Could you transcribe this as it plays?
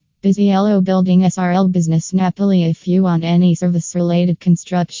Busy Yellow Building SRL Business Napoli. If you want any service related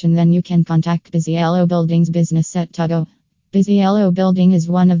construction, then you can contact Busy Yellow Buildings Business at Togo. Busy Yellow Building is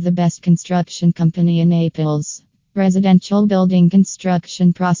one of the best construction company in Naples. Residential building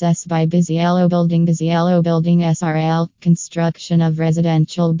construction process by Busy Yellow Building. Busy Yellow Building SRL. Construction of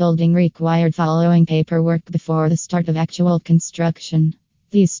residential building required following paperwork before the start of actual construction.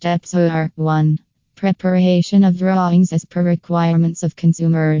 These steps are 1. Preparation of drawings as per requirements of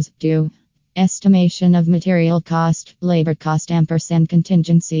consumers. 2. Estimation of material cost, labor cost ampersand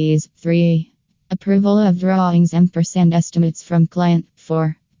contingencies. 3. Approval of drawings ampersand estimates from client.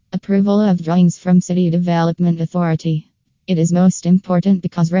 4. Approval of drawings from City Development Authority. It is most important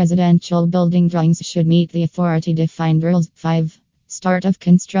because residential building drawings should meet the authority defined rules. 5. Start of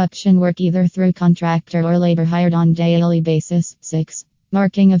construction work either through contractor or labor hired on daily basis. 6.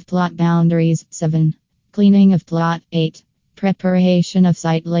 Marking of plot boundaries. 7. Cleaning of plot. 8. Preparation of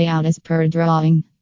site layout as per drawing.